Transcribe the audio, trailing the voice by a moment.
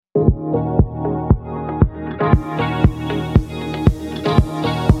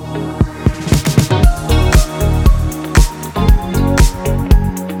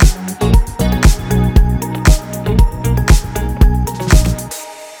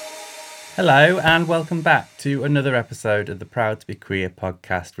Hello, and welcome back to another episode of the Proud to be Queer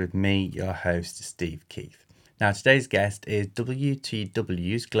podcast with me, your host, Steve Keith. Now, today's guest is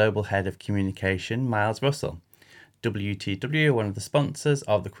WTW's Global Head of Communication, Miles Russell. WTW are one of the sponsors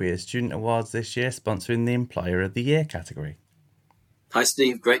of the Queer Student Awards this year, sponsoring the Employer of the Year category. Hi,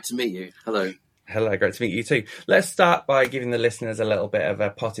 Steve. Great to meet you. Hello. Hello, great to meet you too. Let's start by giving the listeners a little bit of a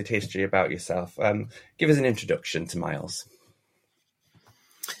potted history about yourself. Give us an introduction to Miles.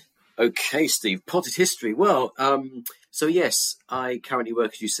 Okay, Steve. Potted history. Well, so yes, I currently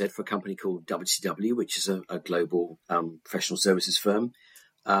work, as you said, for a company called WTW, which is a global professional services firm.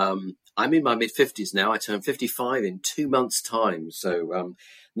 I'm in my mid-50s now. I turn 55 in 2 months' time. So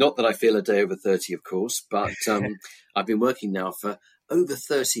not that I feel a day over 30, of course, but I've been working now for over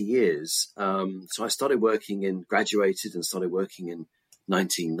 30 years. So I graduated and started working in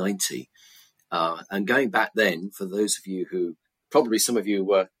 1990. And going back then, for those of you who, probably some of you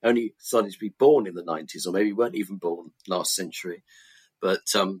were only started to be born in the 90s, or maybe weren't even born last century. But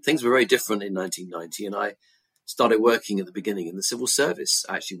things were very different in 1990, and I started working at the beginning in the civil service.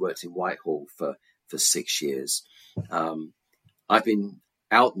 I actually worked in Whitehall for 6 years. I've been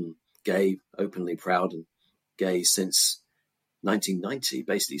out and gay, openly proud and gay since 1990,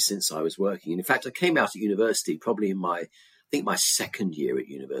 basically since I was working. And in fact, I came out at university probably in my second year at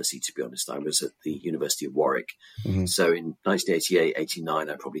university, to be honest. I was at the University of Warwick. Mm-hmm. So in 1988, 89,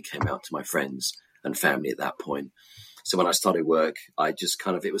 I probably came out to my friends and family at that point. So when I started work, I just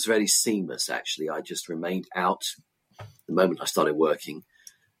it was very seamless, actually. I just remained out the moment I started working.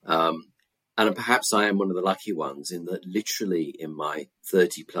 And perhaps I am one of the lucky ones in that literally in my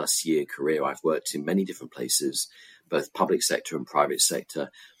 30 plus year career, I've worked in many different places, both public sector and private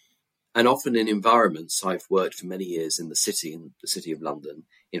sector. And often in environments, I've worked for many years in the city of London,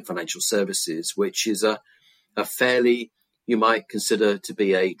 in financial services, which is a fairly, you might consider to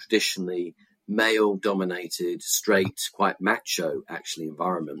be a traditionally male-dominated, straight, quite macho, actually,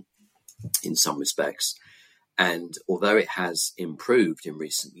 environment in some respects. And although it has improved in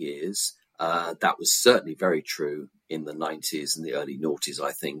recent years, that was certainly very true in the 90s and the early noughties,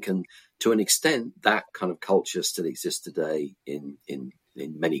 I think. And to an extent, that kind of culture still exists today in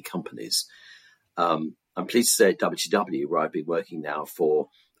many companies. I'm pleased to say at WTW, where I've been working now for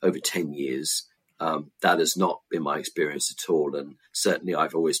over 10 years, that has not been my experience at all. And certainly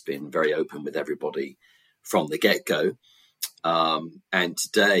I've always been very open with everybody from the get-go. And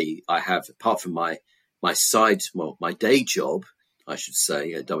today I have, apart from my day job, I should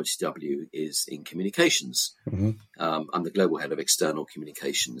say, at WTW is in communications. Mm-hmm. I'm the global head of external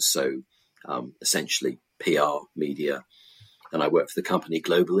communications. So essentially PR, media, and I work for the company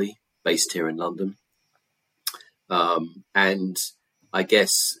globally, based here in London. And I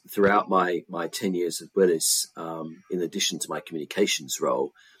guess throughout my 10 years at Willis, in addition to my communications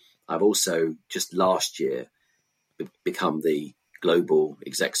role, I've also just last year become the global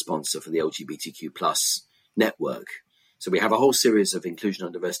exec sponsor for the LGBTQ plus network. So we have a whole series of inclusion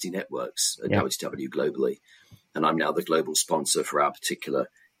and diversity networks at WTW globally, and I'm now the global sponsor for our particular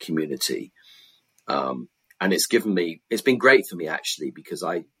community. And it's been great for me, actually, because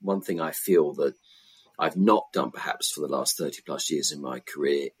one thing I feel that I've not done perhaps for the last 30 plus years in my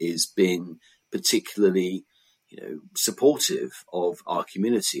career is been particularly, supportive of our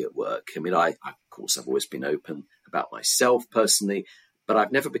community at work. I mean, of course, I've always been open about myself personally, but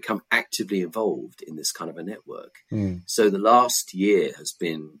I've never become actively involved in this kind of a network. Mm. So the last year has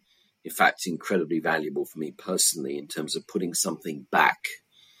been, in fact, incredibly valuable for me personally in terms of putting something back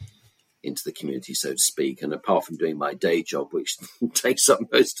into the community, so to speak. And apart from doing my day job, which takes up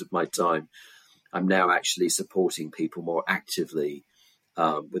most of my time, I'm now actually supporting people more actively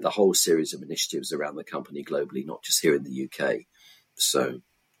with a whole series of initiatives around the company globally, not just here in the UK. So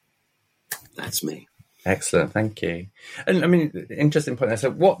that's me. Excellent, thank you. And I mean, interesting point there. So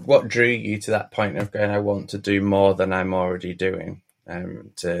what drew you to that point of going, I want to do more than I'm already doing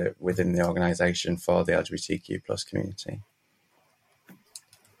within the organisation for the LGBTQ plus community?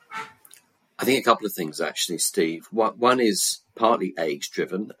 I think a couple of things, actually, Steve. One is partly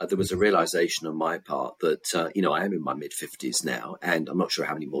age-driven. There was a realisation on my part that, I am in my mid-50s now, and I'm not sure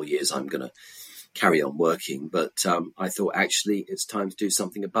how many more years I'm going to carry on working. But I thought, actually, it's time to do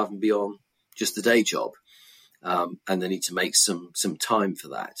something above and beyond just the day job. And I need to make some time for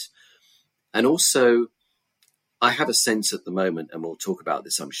that. And also, I have a sense at the moment, and we'll talk about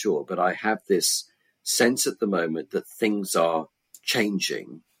this, I'm sure, but I have this sense at the moment that things are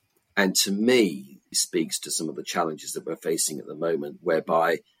changing. And to me, it speaks to some of the challenges that we're facing at the moment,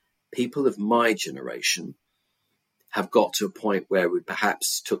 whereby people of my generation have got to a point where we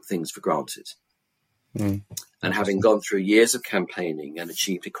perhaps took things for granted. And having gone through years of campaigning and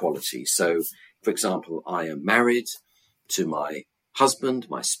achieved equality. So, for example, I am married to my husband,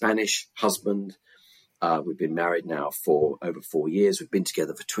 my Spanish husband. We've been married now for over 4 years. We've been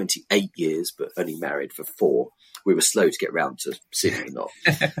together for 28 years, but only married for 4. We were slow to get round to sealing the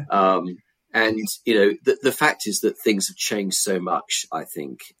knot. And, the fact is that things have changed so much, I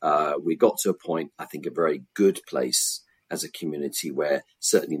think. We got to a point, I think, a very good place as a community where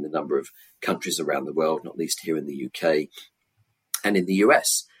certainly in the number of countries around the world, not least here in the UK and in the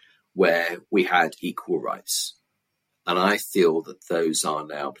US, where we had equal rights. And I feel that those are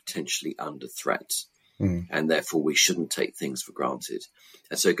now potentially under threat. And therefore we shouldn't take things for granted.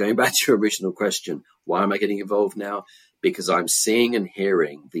 And so going back to your original question, why am I getting involved now? Because I'm seeing and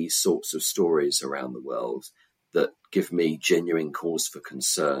hearing these sorts of stories around the world that give me genuine cause for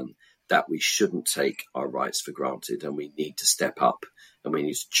concern that we shouldn't take our rights for granted, and we need to step up and we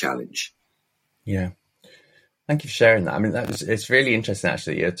need to challenge. Yeah. Thank you for sharing that. I mean, it's really interesting,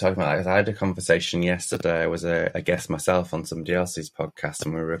 actually. You're talking about that. I had a conversation yesterday. I was a guest myself on somebody else's podcast,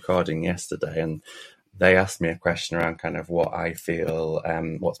 and we were recording yesterday, and they asked me a question around kind of what I feel,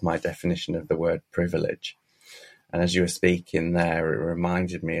 what's my definition of the word privilege. And as you were speaking there, it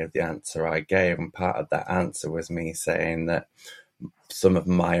reminded me of the answer I gave. And part of that answer was me saying that some of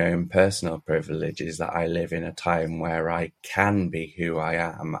my own personal privilege is that I live in a time where I can be who I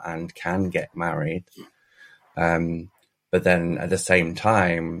am and can get married. But then at the same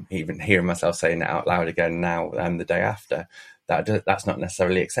time, even hearing myself saying it out loud again now and the day after, that's not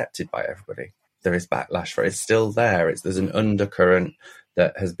necessarily accepted by everybody. There is backlash for it. It's still there. There's an undercurrent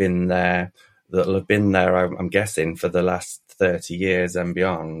that has been there, that'll have been there, I'm guessing, for the last 30 years and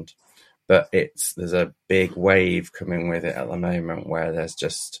beyond. But there's a big wave coming with it at the moment where there's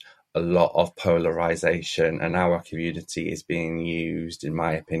just a lot of polarization, and our community is being used, in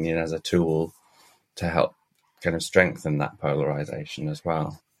my opinion, as a tool to help kind of strengthen that polarization as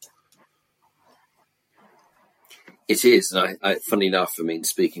well. It is. And funny enough, I mean,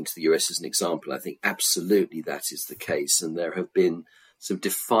 speaking to the US as an example, I think absolutely that is the case. And there have been some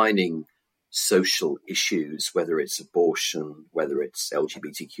defining social issues, whether it's abortion, whether it's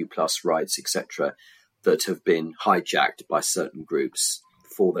LGBTQ plus rights, etc., that have been hijacked by certain groups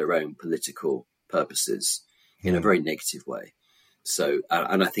for their own political purposes in a very negative way. So,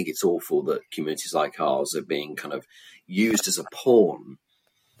 and I think it's awful that communities like ours are being kind of used as a pawn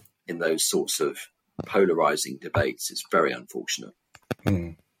in those sorts of polarizing debates. It's very unfortunate.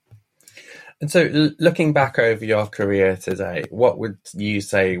 And so looking back over your career today, what would you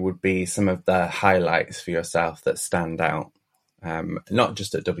say would be some of the highlights for yourself that stand out? Not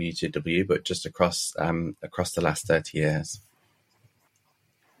just at WTW, but just across the last 30 years?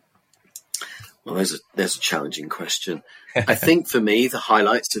 Well, there's a challenging question. I think for me, the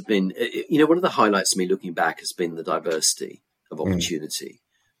highlights have been, one of the highlights of me looking back has been the diversity of opportunity.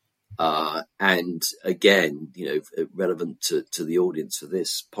 And again, relevant to the audience for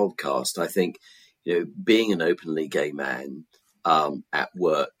this podcast, I think, being an openly gay man at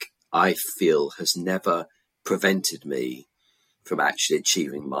work, I feel has never prevented me from actually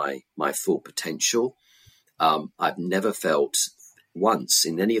achieving my full potential. I've never felt once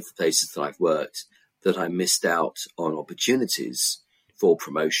in any of the places that I've worked that I missed out on opportunities for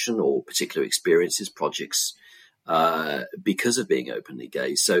promotion or particular experiences, projects, because of being openly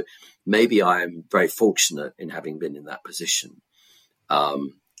gay. So maybe I am very fortunate in having been in that position.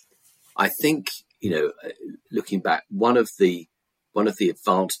 I think, looking back, one of the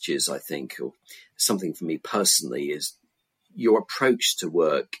advantages, I think, or something for me personally, is your approach to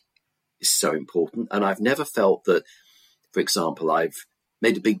work is so important. And I've never felt that, for example, I've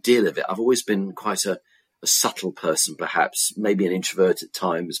made a big deal of it. I've always been quite a subtle person, perhaps, maybe an introvert at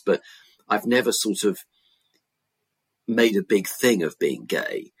times, but I've never sort of made a big thing of being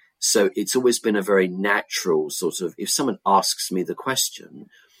gay. So it's always been a very natural sort of, if someone asks me the question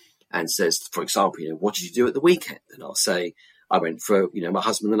and says, for example, what did you do at the weekend? And I'll say, I went for, my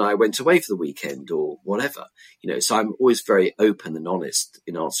husband and I went away for the weekend or whatever, so I'm always very open and honest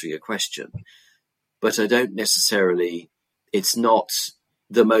in answering a question, but I don't necessarily, it's not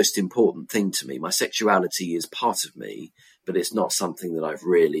the most important thing to me. My sexuality is part of me, but it's not something that I've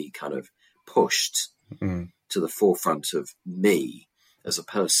really kind of pushed to the forefront of me as a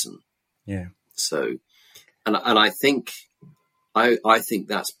person. Yeah. So, and I think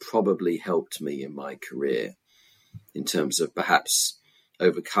that's probably helped me in my career in terms of perhaps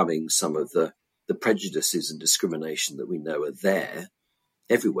overcoming some of the prejudices and discrimination that we know are there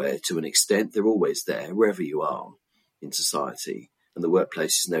everywhere to an extent. They're always there, wherever you are in society, and the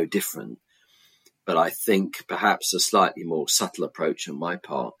workplace is no different. But I think perhaps a slightly more subtle approach on my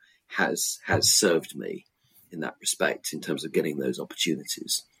part has served me in that respect in terms of getting those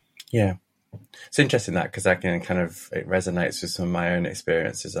opportunities. Yeah. It's interesting that, because I can it resonates with some of my own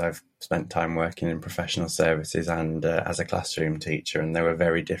experiences. I've spent time working in professional services and as a classroom teacher, and they were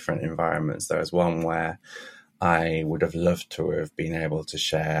very different environments. There was one where I would have loved to have been able to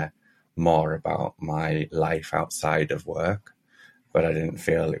share more about my life outside of work, but I didn't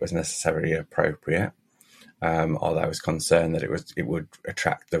feel it was necessarily appropriate, although I was concerned that it would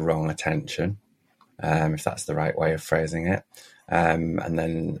attract the wrong attention, if that's the right way of phrasing it. And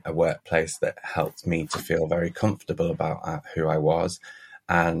then a workplace that helped me to feel very comfortable about who I was,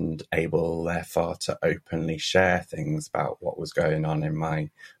 and able, therefore, to openly share things about what was going on in my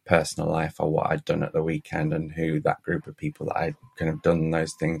personal life or what I'd done at the weekend, and who that group of people that I'd kind of done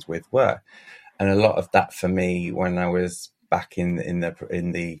those things with were. And a lot of that for me, when I was back in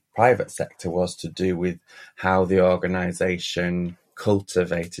the private sector, was to do with how the organisation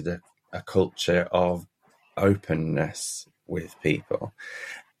cultivated a culture of openness with people.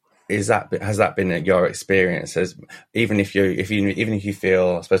 Has that been your experience? Even if you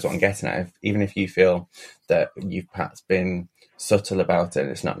feel, I suppose what I'm getting at, even if you feel that you've perhaps been subtle about it,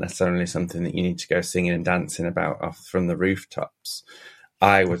 it's not necessarily something that you need to go singing and dancing about off from the rooftops,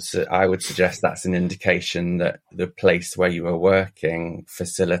 I would suggest that's an indication that the place where you were working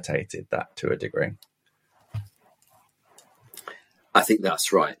facilitated that to a degree. I think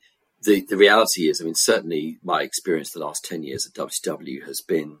that's right. The reality is, I mean, certainly my experience the last 10 years at WTW has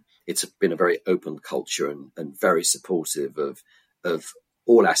been, it's been a very open culture and very supportive of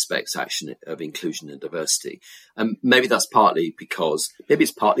all aspects actually of inclusion and diversity. And maybe it's partly because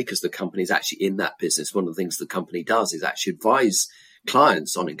the company is actually in that business. One of the things the company does is actually advise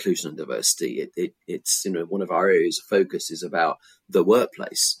clients on inclusion and diversity. It's one of our areas of focus is about the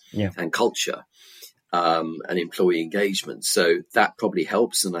workplace and culture. And employee engagement. So that probably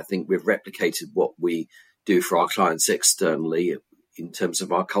helps. And I think we've replicated what we do for our clients externally in terms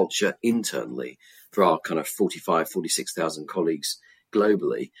of our culture internally for our kind of 46,000 colleagues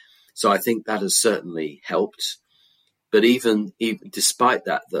globally. So I think that has certainly helped. But even despite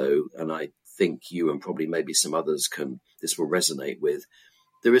that, though, and I think you and probably maybe some others this will resonate with,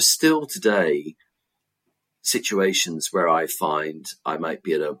 there is still today situations where I find I might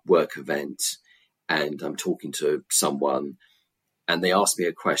be at a work event and I'm talking to someone and they ask me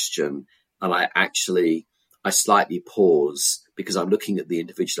a question and I slightly pause because I'm looking at the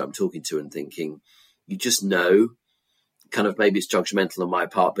individual I'm talking to and thinking, you just know, kind of maybe it's judgmental on my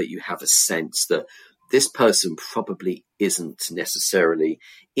part, but you have a sense that this person probably isn't necessarily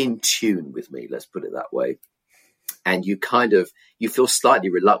in tune with me, let's put it that way. And you feel slightly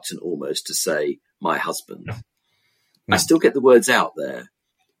reluctant almost to say, my husband. I still get the words out there,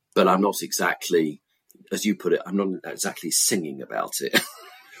 but I'm not exactly, as you put it, I'm not exactly singing about it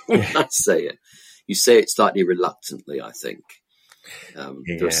when I say it. You say it slightly reluctantly, I think.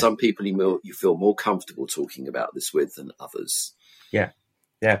 There are some people you feel more comfortable talking about this with than others.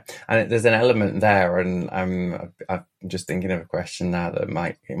 Yeah, and there's an element there, and I'm just thinking of a question now that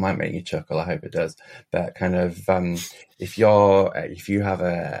might make you chuckle. I hope it does. But kind of, if you have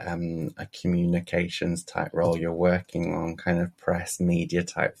a communications type role, you're working on kind of press media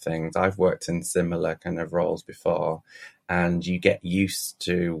type things. I've worked in similar kind of roles before, and you get used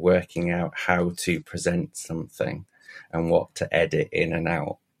to working out how to present something and what to edit in and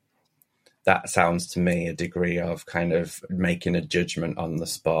out. That sounds to me a degree of kind of making a judgment on the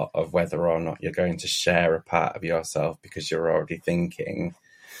spot of whether or not you're going to share a part of yourself because you're already thinking.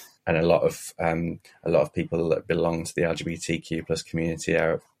 And a lot of people that belong to the LGBTQ plus community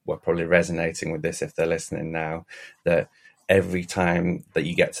were probably resonating with this if they're listening now, that every time that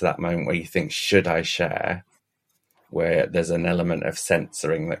you get to that moment where you think, should I share, where there's an element of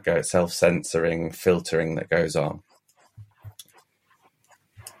censoring that goes, self-censoring, filtering that goes on.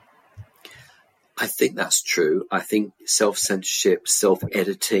 I think that's true. I think self-censorship,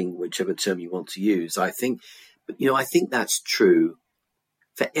 self-editing, whichever term you want to use, I think that's true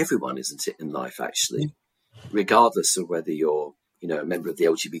for everyone, isn't it, in life, actually, regardless of whether you're, a member of the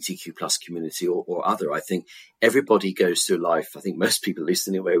LGBTQ plus community or other. I think everybody goes through life, I think most people, at least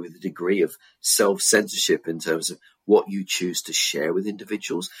anyway, with a degree of self-censorship in terms of what you choose to share with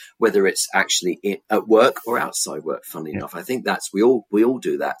individuals, whether it's actually at work or outside work, funnily enough. I think we all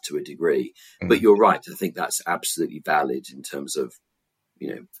do that to a degree. But you're right. I think that's absolutely valid in terms of,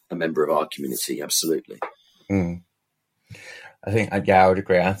 a member of our community. Absolutely. I would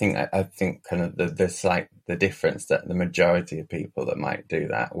agree. I think kind of the difference that the majority of people that might do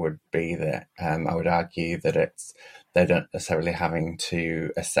that would be that I would argue that they don't necessarily having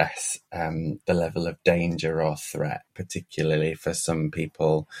to assess the level of danger or threat, particularly for some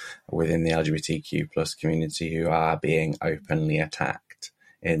people within the LGBTQ plus community who are being openly attacked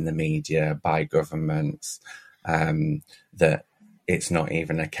in the media by governments. That it's not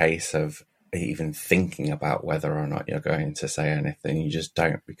even a case of even thinking about whether or not you're going to say anything. You just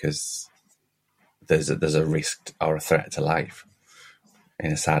don't, because there's a risk or a threat to life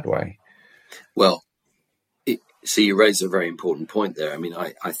in a sad way. Well, so you raise a very important point there. I mean,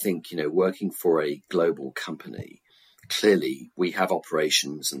 I think, working for a global company, clearly we have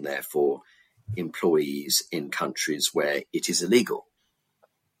operations and therefore employees in countries where it is illegal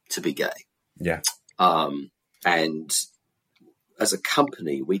to be gay. Yeah. And as a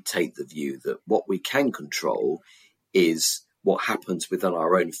company, we take the view that what we can control is what happens within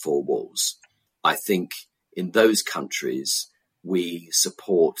our own four walls. I think in those countries, we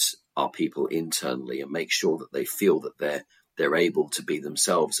support our people internally and make sure that they feel that they're able to be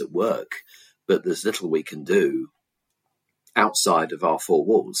themselves at work. But there's little we can do outside of our four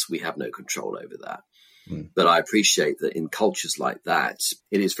walls. We have no control over that. But I appreciate that in cultures like that,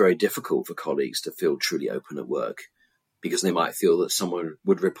 it is very difficult for colleagues to feel truly open at work, because they might feel that someone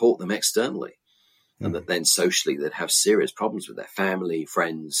would report them externally and that then socially they'd have serious problems with their family,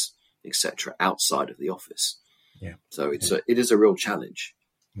 friends, etc. outside of the office. Yeah. So it is a real challenge.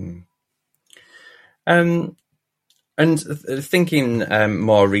 And thinking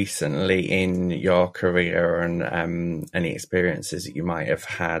more recently in your career and any experiences that you might have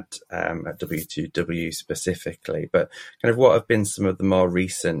had at WTW specifically, but kind of what have been some of the more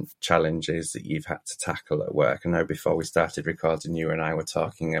recent challenges that you've had to tackle at work? I know before we started recording, you and I were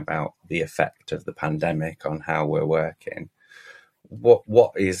talking about the effect of the pandemic on how we're working. What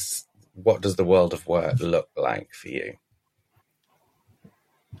does the world of work look like for you?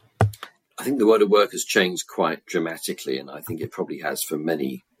 I think the world of work has changed quite dramatically, and I think it probably has for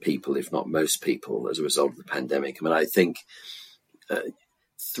many people, if not most people, as a result of the pandemic. I mean, I think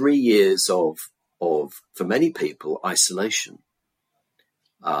 3 years of for many people, isolation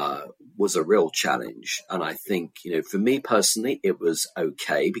was a real challenge. And I think, for me personally, it was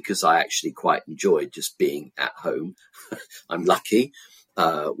okay because I actually quite enjoyed just being at home. I'm lucky.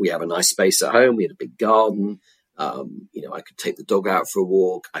 We have a nice space at home. We had a big garden. I could take the dog out for a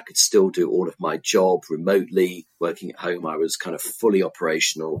walk. I could still do all of my job remotely. Working at home, I was kind of fully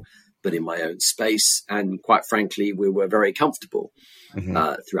operational, but in my own space. And quite frankly, we were very comfortable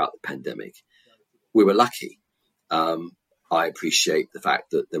throughout the pandemic. We were lucky. I appreciate the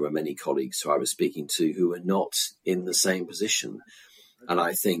fact that there were many colleagues who I was speaking to who were not in the same position. And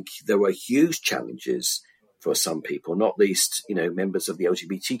I think there were huge challenges for some people, not least, members of the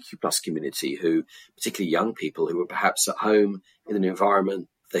LGBTQ plus community who, particularly young people who were perhaps at home in an environment,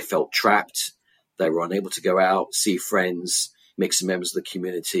 they felt trapped. They were unable to go out, see friends, mix some members of the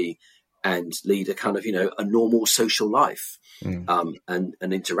community and lead a kind of, a normal social life and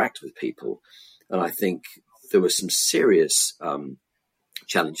interact with people. And I think there were some serious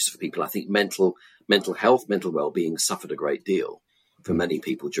challenges for people. I think mental health, mental well-being suffered a great deal for many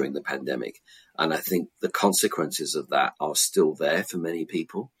people during the pandemic. And I think the consequences of that are still there for many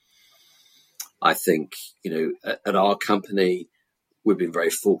people. I think, at our company, we've been very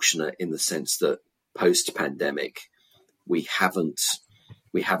fortunate in the sense that post-pandemic, we haven't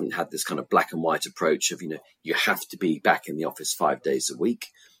had this kind of black and white approach of, you have to be back in the office 5 days a week.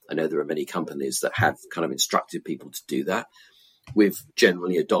 I know there are many companies that have kind of instructed people to do that. We've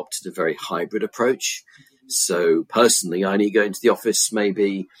generally adopted a very hybrid approach. So personally, I only go into the office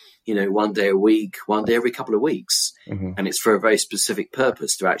maybe, 1 day a week, 1 day every couple of weeks. And it's for a very specific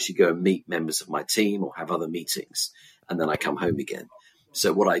purpose to actually go and meet members of my team or have other meetings. And then I come home again.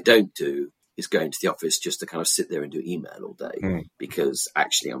 So what I don't do is go into the office just to kind of sit there and do email all day, because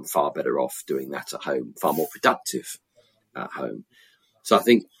actually I'm far better off doing that at home, far more productive at home. So I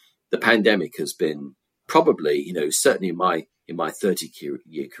think the pandemic has been probably, certainly in my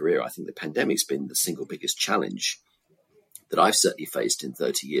 30-year career, I think the pandemic's been the single biggest challenge that I've certainly faced in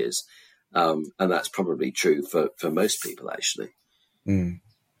 30 years. And that's probably true for most people, actually.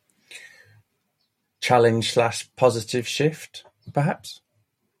 Challenge / positive shift, perhaps?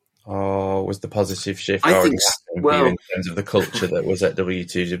 Or was the positive shift already happening for you in terms of the culture that was at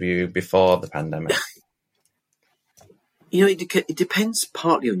WTW before the pandemic? It depends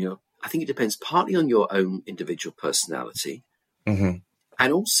partly on your own individual personality. And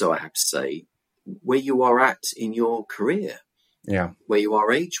also, I have to say, where you are at in your career, where you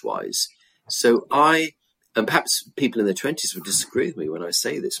are age-wise. So I and perhaps people in their 20s would disagree with me when I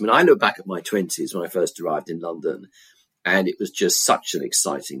say this. I mean, I look back at my 20s when I first arrived in London, and it was just such an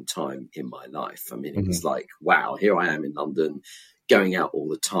exciting time in my life. I mean, it was like, wow, here I am in London, going out all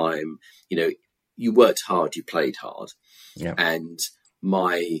the time. You know, you worked hard, you played hard. Yeah. And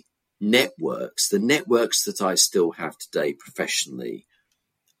my networks, the networks that I still have today professionally,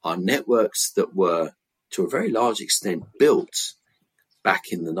 are networks that were, to a very large extent, built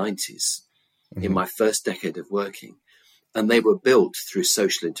back in the 90s, in my first decade of working. And they were built through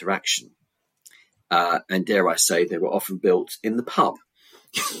social interaction. And dare I say, they were often built in the pub,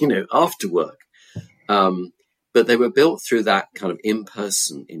 you know, after work. But they were built through that kind of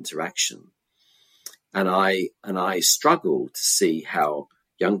in-person interaction. And I struggle to see how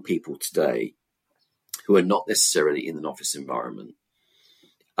young people today, who are not necessarily in an office environment,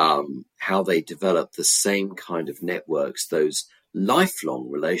 how they develop the same kind of networks, those lifelong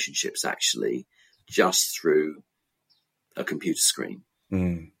relationships, actually, just through a computer screen.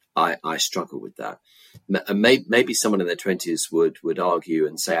 I struggle with that. And maybe someone in their 20s would argue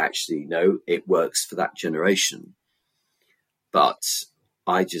and say, actually, no, it works for that generation. But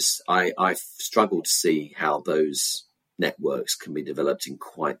I struggle to see how those networks can be developed in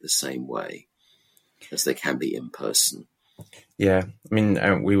quite the same way as they can be in person. Yeah, I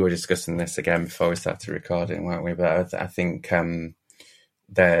mean, we were discussing this again before we started recording, weren't we? But I think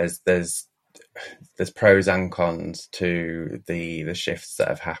there's pros and cons to the shifts that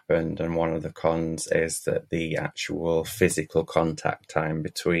have happened, and one of the cons is that the actual physical contact time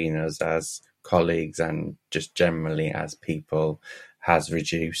between us as colleagues and just generally as people has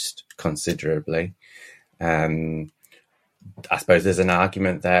reduced considerably. I suppose there's an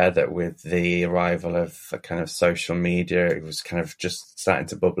argument there that with the arrival of a kind of social media, it was kind of just starting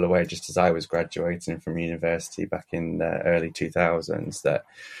to bubble away just as I was graduating from university back in the early 2000s,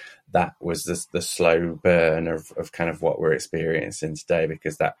 that was the slow burn of kind of what we're experiencing today,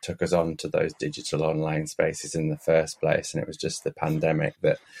 because that took us on to those digital online spaces in the first place. And it was just the pandemic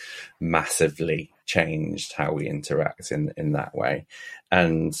that massively changed how we interact in that way.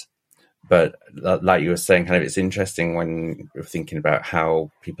 But like you were saying, kind of, it's interesting when you're thinking about how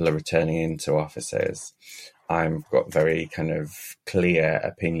people are returning into offices. I've got very kind of clear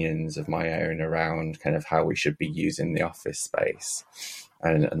opinions of my own around kind of how we should be using the office space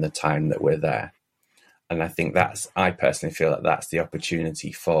and the time that we're there. And I think I personally feel that that's the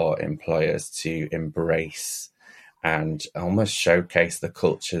opportunity for employers to embrace and almost showcase the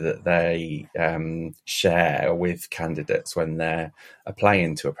culture that they share with candidates when they're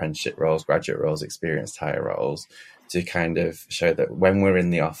applying to apprenticeship roles, graduate roles, experienced hire roles, to kind of show that when we're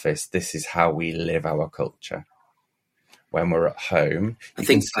in the office, this is how we live our culture. When we're at home, you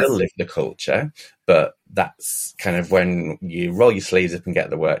can still live the culture, but that's kind of when you roll your sleeves up and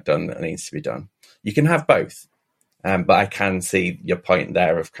get the work done that needs to be done. You can have both. But I can see your point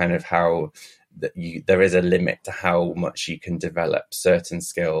there of kind of how there is a limit to how much you can develop certain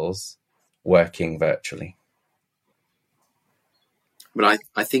skills working virtually. But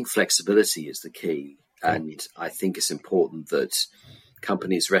I think flexibility is the key. And I think it's important that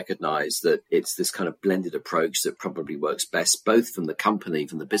companies recognize that it's this kind of blended approach that probably works best, both from the company,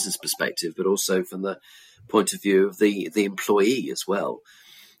 from the business perspective, but also from the point of view of the employee as well.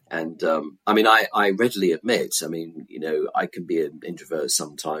 And I mean, I readily admit, I mean, you know, I can be an introvert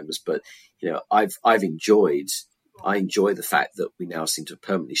sometimes, but, you know, I enjoy the fact that we now seem to have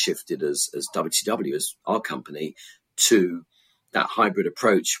permanently shifted as WTW, as our company, to that hybrid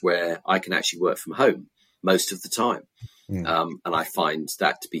approach where I can actually work from home most of the time. And I find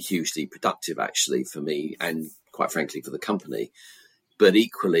that to be hugely productive, actually, for me and quite frankly, for the company. But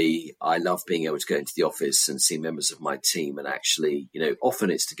equally, I love being able to go into the office and see members of my team. And actually, you know, often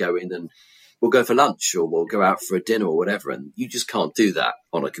it's to go in and we'll go for lunch or we'll go out for a dinner or whatever. And you just can't do that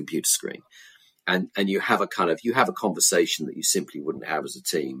on a computer screen. And you have a conversation that you simply wouldn't have as a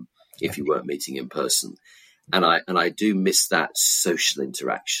team if you weren't meeting in person. And I do miss that social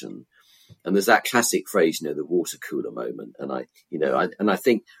interaction. And there's that classic phrase, you know, the water cooler moment. And I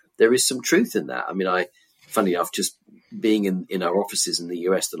think there is some truth in that. I mean, funny enough, just being in our offices in the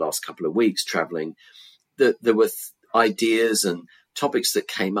US the last couple of weeks, traveling, there were ideas and topics that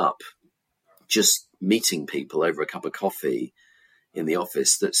came up just meeting people over a cup of coffee in the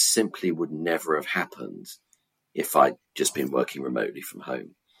office that simply would never have happened if I'd just been working remotely from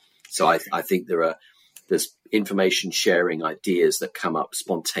home. So I think there's information sharing, ideas that come up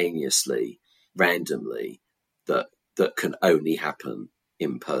spontaneously, randomly, that can only happen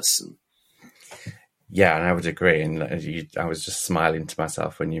in person. Yeah, and I would agree. And I was just smiling to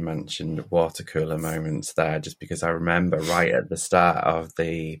myself when you mentioned water cooler moments there, just because I remember right at the start of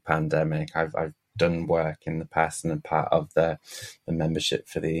the pandemic, I've done work in the past and a part of the membership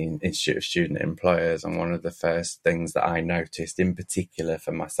for the Institute of Student Employers. And one of the first things that I noticed in particular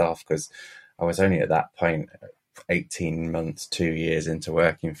for myself, because I was only at that point 18 months, 2 years into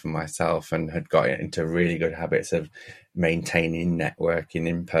working for myself, and had got into really good habits of maintaining networking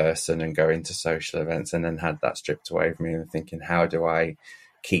in person and going to social events, and then had that stripped away from me, and thinking, how do I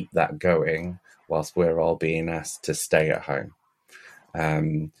keep that going whilst we're all being asked to stay at home?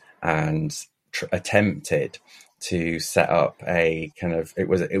 And attempted to set up a kind of, it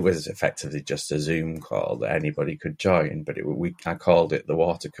was effectively just a Zoom call that anybody could join, but I called it the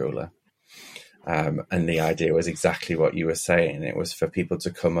water cooler. And the idea was exactly what you were saying. It was for people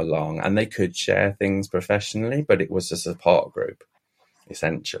to come along, and they could share things professionally, but it was a support group,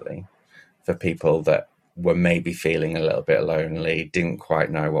 essentially, for people that were maybe feeling a little bit lonely, didn't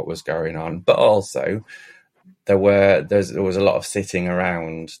quite know what was going on. But also, there was a lot of sitting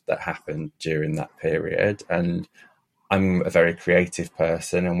around that happened during that period. And I'm a very creative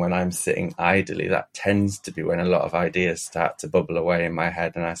person, and when I'm sitting idly, that tends to be when a lot of ideas start to bubble away in my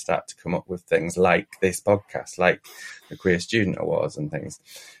head, and I start to come up with things like this podcast, like the Queer Student Awards and things.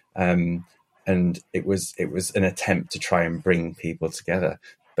 And it was an attempt to try and bring people together,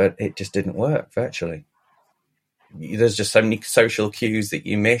 but it just didn't work virtually. There's just so many social cues that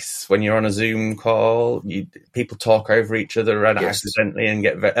you miss when you're on a Zoom call. People talk over each other and accidentally, and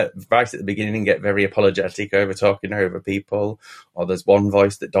get right at the beginning and get very apologetic over talking over people. Or there's one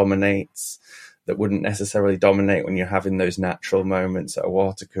voice that dominates that wouldn't necessarily dominate when you're having those natural moments at a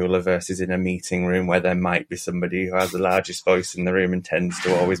water cooler versus in a meeting room where there might be somebody who has the largest voice in the room and tends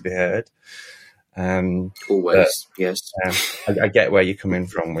to always be heard. Always, yes. I get where you're coming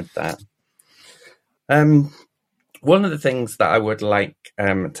from with that. One of the things that I would like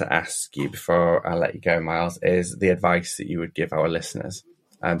to ask you before I let you go, Miles, is the advice that you would give our listeners.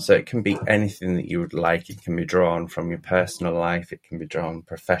 So it can be anything that you would like. It can be drawn from your personal life. It can be drawn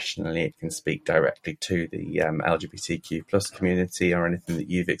professionally. It can speak directly to the LGBTQ plus community or anything that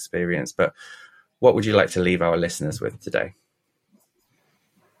you've experienced. But what would you like to leave our listeners with today?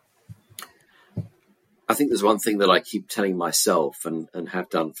 I think there's one thing that I keep telling myself and have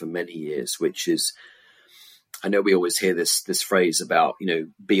done for many years, which is, I know we always hear this phrase about,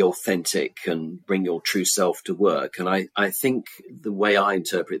 be authentic and bring your true self to work. And I think the way I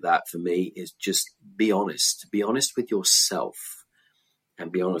interpret that for me is just be honest. Be honest with yourself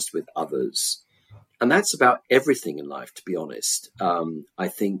and be honest with others. And that's about everything in life, to be honest. I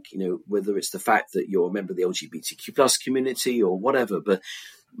think, whether it's the fact that you're a member of the LGBTQ plus community or whatever, but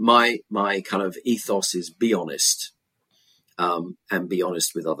my kind of ethos is be honest, and be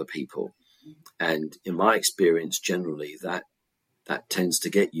honest with other people. And in my experience, generally, that tends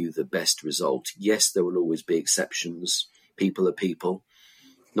to get you the best result. Yes, there will always be exceptions. People are people.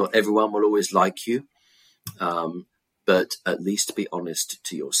 Not everyone will always like you, but at least be honest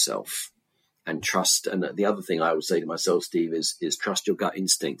to yourself and trust. And the other thing I would say to myself, Steve, is trust your gut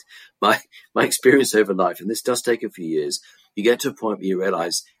instinct. My experience over life, and this does take a few years, you get to a point where you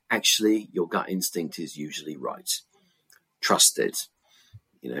realize, actually, your gut instinct is usually right. Trust it.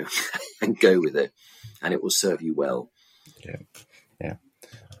 And go with it, and it will serve you well. Yeah.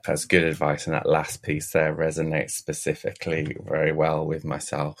 That's good advice. And that last piece there resonates specifically very well with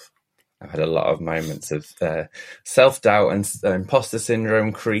myself. I've had a lot of moments of self-doubt and imposter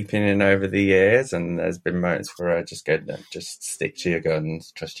syndrome creeping in over the years. And there's been moments where I just go, no, just stick to your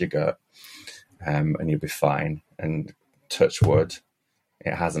guns, trust your gut, and you'll be fine. And touch wood,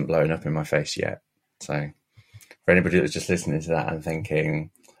 it hasn't blown up in my face yet. So for anybody that's just listening to that and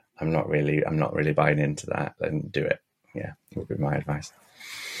thinking, I'm not really buying into that, then do it. Yeah, would be my advice.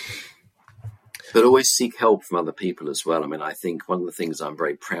 But always seek help from other people as well. I mean, I think one of the things I'm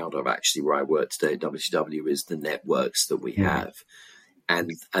very proud of, actually, where I work today at WTW, is the networks that we have.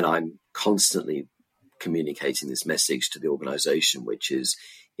 And I'm constantly communicating this message to the organization, which is,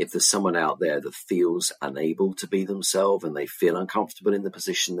 if there's someone out there that feels unable to be themselves and they feel uncomfortable in the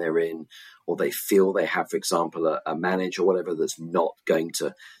position they're in, or they feel they have, for example, a manager or whatever that's not going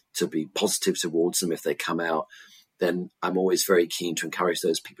to be positive towards them if they come out, then I'm always very keen to encourage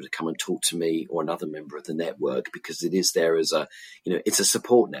those people to come and talk to me or another member of the network, because it is there as it's a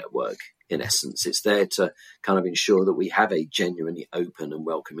support network in essence. It's there to kind of ensure that we have a genuinely open and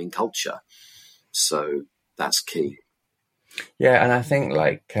welcoming culture. So that's key. Yeah, and I think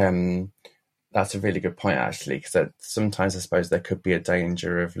that's a really good point, actually, because sometimes I suppose there could be a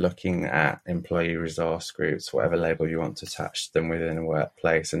danger of looking at employee resource groups, whatever label you want to attach to them within a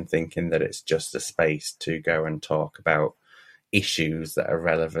workplace, and thinking that it's just a space to go and talk about issues that are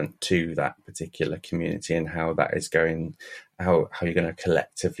relevant to that particular community and how that is going, how you're going to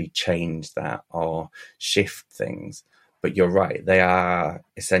collectively change that or shift things. But you're right, they are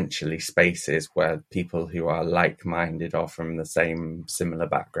essentially spaces where people who are like-minded or from the same similar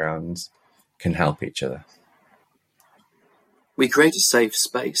backgrounds can help each other. We create a safe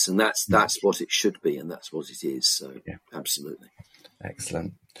space, and that's what it should be, and that's what it is. So, yeah, absolutely.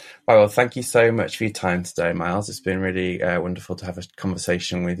 Excellent. Well, thank you so much for your time today, Miles. It's been really wonderful to have a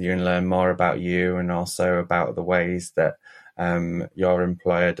conversation with you and learn more about you, and also about the ways that your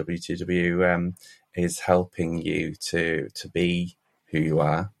employer, WTW, is helping you to be who you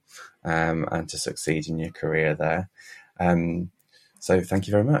are and to succeed in your career there. So thank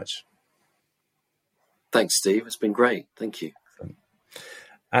you very much. Thanks, Steve. It's been great. Thank you.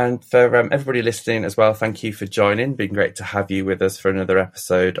 And for everybody listening as well, thank you for joining. Been great to have you with us for another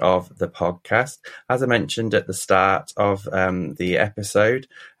episode of the podcast. As I mentioned at the start of the episode,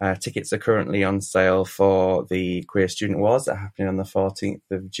 tickets are currently on sale for the Queer Student Awards that are happening on the 14th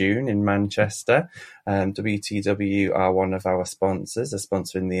of June in Manchester. WTW are one of our sponsors. They're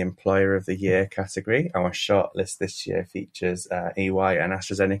sponsoring the Employer of the Year category. Our shortlist this year features EY and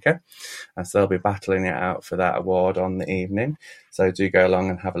AstraZeneca. So they'll be battling it out for that award on the evening. So do go along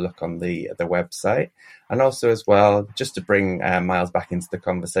and have a look on the website. And also as well, just to bring Miles back into the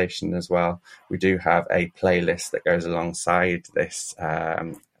conversation as well, we do have a playlist that goes alongside this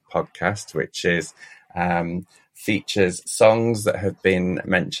podcast, which is features songs that have been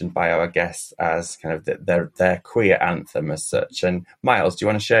mentioned by our guests as kind of their queer anthem as such. And Miles, do you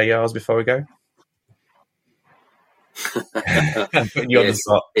want to share yours before we go? Yes,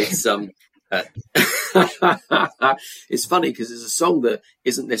 it's funny because it's a song that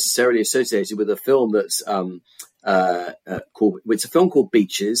isn't necessarily associated with a film that's it's a film called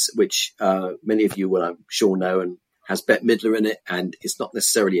Beaches, which many of you will, I'm sure, know, and has Bette Midler in it, and it's not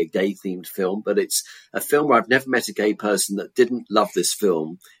necessarily a gay-themed film, but it's a film where I've never met a gay person that didn't love this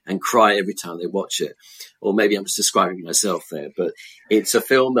film and cry every time they watch it. Or maybe I'm just describing myself there, but it's a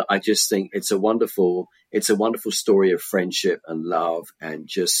film that I just think it's a wonderful story of friendship and love, and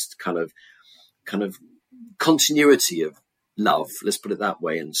just kind of continuity of love, let's put it that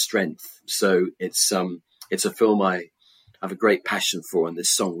way, and strength. So it's a film I have a great passion for, and this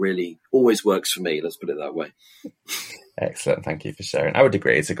song really always works for me, let's put it that way. Excellent, thank you for sharing. I would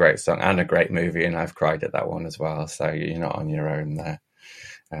agree, it's a great song and a great movie, and I've cried at that one as well, so you're not on your own there.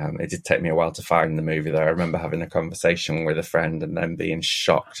 It did take me a while to find the movie, though. I remember having a conversation with a friend and then being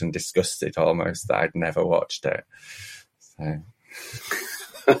shocked and disgusted almost that I'd never watched it. So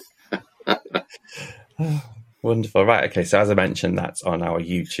wonderful. Right, okay, so as I mentioned, that's on our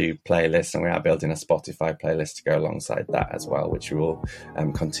YouTube playlist, and we are building a Spotify playlist to go alongside that as well, which we will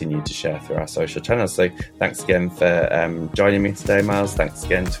continue to share through our social channels. So thanks again for joining me today, Miles. Thanks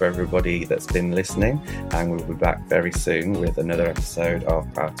again to everybody that's been listening, and we'll be back very soon with another episode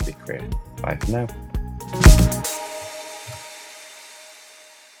of Proud to be Queer. Bye for now.